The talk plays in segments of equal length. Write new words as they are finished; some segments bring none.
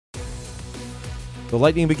The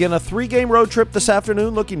Lightning begin a 3-game road trip this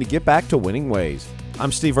afternoon looking to get back to winning ways.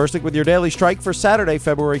 I'm Steve Erstick with your Daily Strike for Saturday,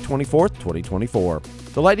 February 24th, 2024.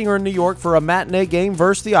 The Lightning are in New York for a matinee game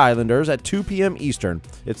versus the Islanders at 2 p.m. Eastern.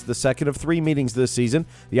 It's the second of 3 meetings this season.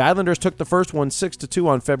 The Islanders took the first one 6-2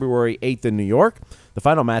 on February 8th in New York. The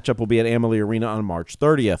final matchup will be at Amalie Arena on March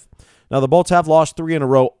 30th. Now, the Bolts have lost 3 in a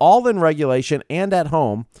row, all in regulation and at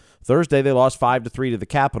home. Thursday, they lost 5-3 to the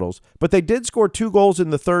Capitals, but they did score 2 goals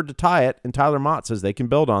in the third to tie it, and Tyler Mott says they can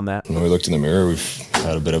build on that. When we looked in the mirror, we've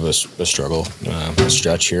had a bit of a struggle, a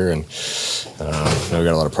stretch here, and we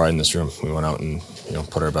got a lot of pride in this room. We went out and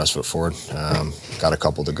put our best foot forward, got a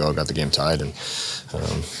couple to go, got the game tied, and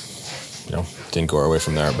didn't go our way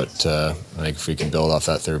from there. But I think if we can build off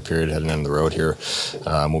that third period heading into the road here,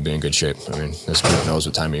 we'll be in good shape. I mean, this group knows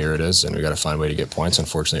what time of year it is, and we got to find a way to get points.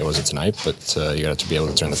 Unfortunately, it wasn't tonight, but you got to be able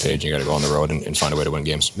to turn the page. You got to go on the road and find a way to win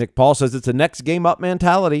games. Nick Paul says it's a next game up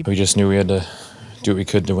mentality. We just knew we had to do what we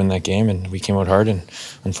could to win that game, and we came out hard, and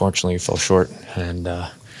unfortunately we fell short. And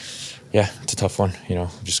yeah, it's a tough one.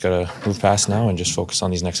 Just got to move past now and just focus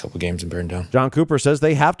on these next couple games and bear down. John Cooper says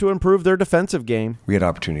they have to improve their defensive game. We had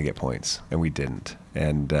opportunity to get points, and we didn't.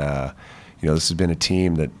 And, this has been a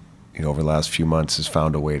team that, over the last few months has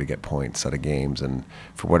found a way to get points out of games. And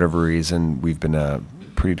for whatever reason, we've been a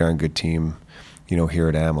pretty darn good team, here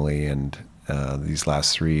at Amalie. And these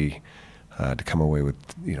last 3 to come away with,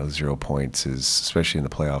 0 points is, especially in the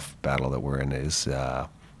playoff battle that we're in, is,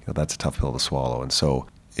 that's a tough pill to swallow. And so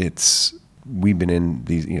we've been in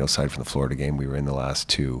these, aside from the Florida game, we were in the last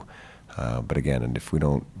 2. But again, and if we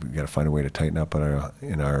don't, we got to find a way to tighten up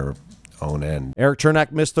in our own end. Eric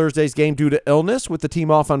Chernak missed Thursday's game due to illness, with the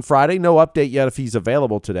team off on Friday. No update yet if he's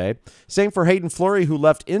available today. Same for Hayden Fleury, who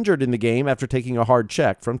left injured in the game after taking a hard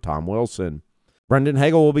check from Tom Wilson. Brendan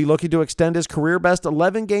Hagel will be looking to extend his career-best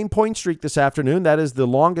 11-game point streak this afternoon. That is the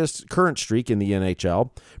longest current streak in the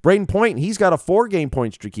NHL. Braden Point, he's got a 4-game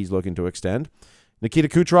point streak he's looking to extend. Nikita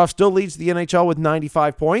Kucherov still leads the NHL with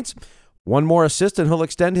 95 points. 1 more assist, and he'll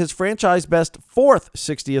extend his franchise-best 4th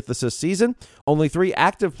 60th assist season. Only 3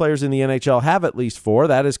 active players in the NHL have at least 4.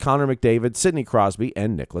 That is Connor McDavid, Sidney Crosby,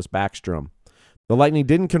 and Nicholas Backstrom. The Lightning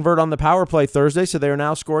didn't convert on the power play Thursday, so they are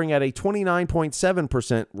now scoring at a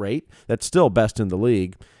 29.7% rate. That's still best in the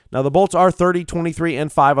league. Now, the Bolts are 30, 23,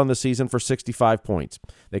 and 5 on the season for 65 points.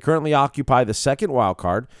 They currently occupy the second wild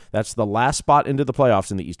card. That's the last spot into the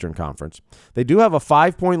playoffs in the Eastern Conference. They do have a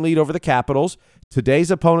 5-point lead over the Capitals,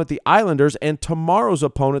 today's opponent, the Islanders, and tomorrow's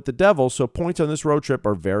opponent, the Devils, so points on this road trip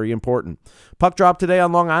are very important. Puck drop today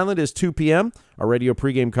on Long Island is 2 p.m. Our radio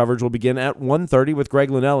pregame coverage will begin at 1:30 with Greg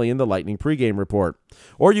Linnelli in the Lightning pregame report.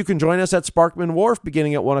 Or you can join us at Sparkman Wharf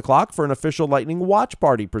beginning at 1 o'clock for an official Lightning watch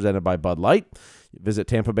party presented by Bud Light. Visit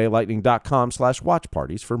TampaBayLightning.com/watch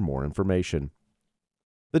parties for more information.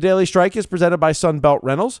 The Daily Strike is presented by Sunbelt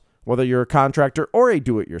Rentals. Whether you're a contractor or a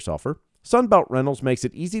do-it-yourselfer, Sunbelt Rentals makes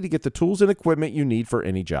it easy to get the tools and equipment you need for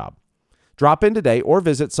any job. Drop in today or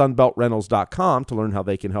visit sunbeltrentals.com to learn how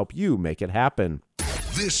they can help you make it happen.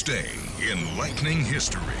 This day in Lightning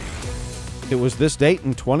history. It was this date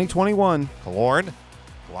in 2021. Killorn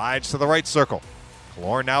glides to the right circle.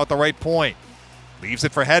 Killorn now at the right point. Leaves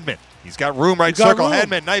it for Hedman. He's got room right circle.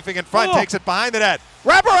 Hedman knifing in front, takes it behind the net.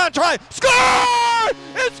 Wraparound try. Score!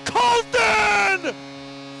 It's Colton!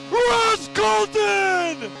 Ross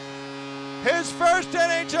Colton! His first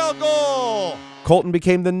NHL goal. Colton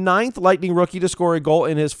became the 9th Lightning rookie to score a goal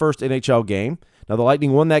in his first NHL game. Now, the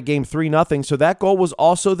Lightning won that game 3-0, so that goal was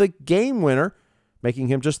also the game winner, making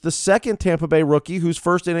him just the 2nd Tampa Bay rookie whose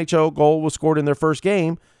first NHL goal was scored in their first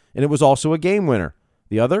game, and it was also a game winner.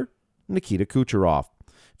 The other, Nikita Kucherov.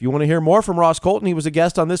 If you want to hear more from Ross Colton, he was a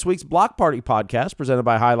guest on this week's Block Party podcast presented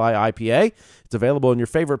by Highlight IPA. It's available in your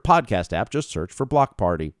favorite podcast app. Just search for Block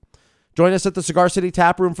Party. Join us at the Cigar City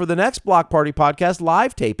Tap Room for the next Block Party podcast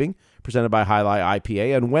live taping presented by Highlight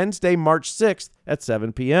IPA on Wednesday, March 6th at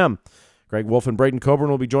 7 p.m. Greg Wolf and Braden Coburn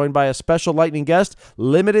will be joined by a special Lightning guest.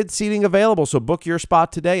 Limited seating available, so book your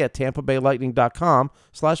spot today at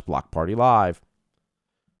TampaBayLightning.com/BlockPartyLive.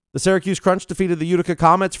 The Syracuse Crunch defeated the Utica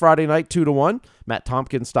Comets Friday night 2-1. Matt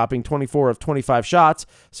Tompkins stopping 24 of 25 shots.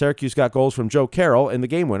 Syracuse got goals from Joe Carroll and the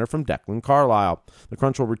game winner from Declan Carlisle. The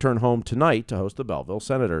Crunch will return home tonight to host the Belleville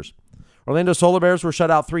Senators. Orlando Solar Bears were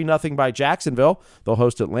shut out 3-0 by Jacksonville. They'll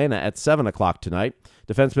host Atlanta at 7 o'clock tonight.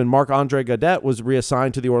 Defenseman Marc-Andre Gaudet was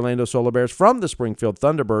reassigned to the Orlando Solar Bears from the Springfield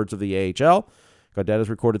Thunderbirds of the AHL. Gaudet has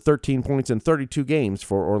recorded 13 points in 32 games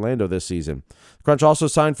for Orlando this season. The Crunch also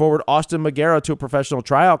signed forward Austin Magera to a professional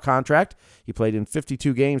tryout contract. He played in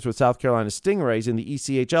 52 games with South Carolina Stingrays in the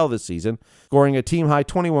ECHL this season, scoring a team-high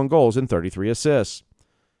 21 goals and 33 assists.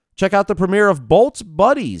 Check out the premiere of Bolts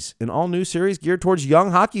Buddies, an all-new series geared towards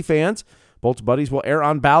young hockey fans. Bolts Buddies will air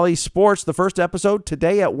on Bally Sports, the first episode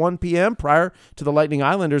today at 1 p.m. prior to the Lightning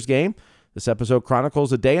Islanders game. This episode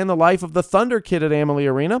chronicles a day in the life of the Thunder Kid at Amalie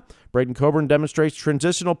Arena. Braden Coburn demonstrates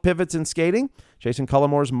transitional pivots in skating. Jason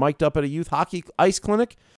Cullimore's mic'd up at a youth hockey ice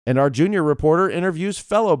clinic. And our junior reporter interviews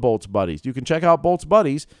fellow Bolts Buddies. You can check out Bolts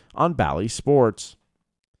Buddies on Bally Sports.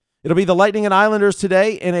 It'll be the Lightning and Islanders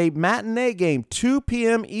today in a matinee game. 2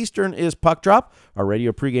 p.m. Eastern is puck drop. Our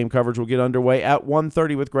radio pregame coverage will get underway at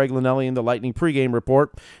 1:30 with Greg Linnelli and the Lightning pregame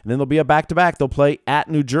report. And then there'll be a back-to-back. They'll play at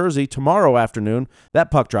New Jersey tomorrow afternoon.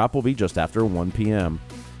 That puck drop will be just after 1 p.m.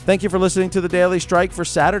 Thank you for listening to the Daily Strike for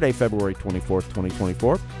Saturday, February 24th,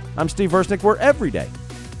 2024. I'm Steve Versnick, where every day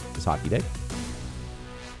is Hockey Day.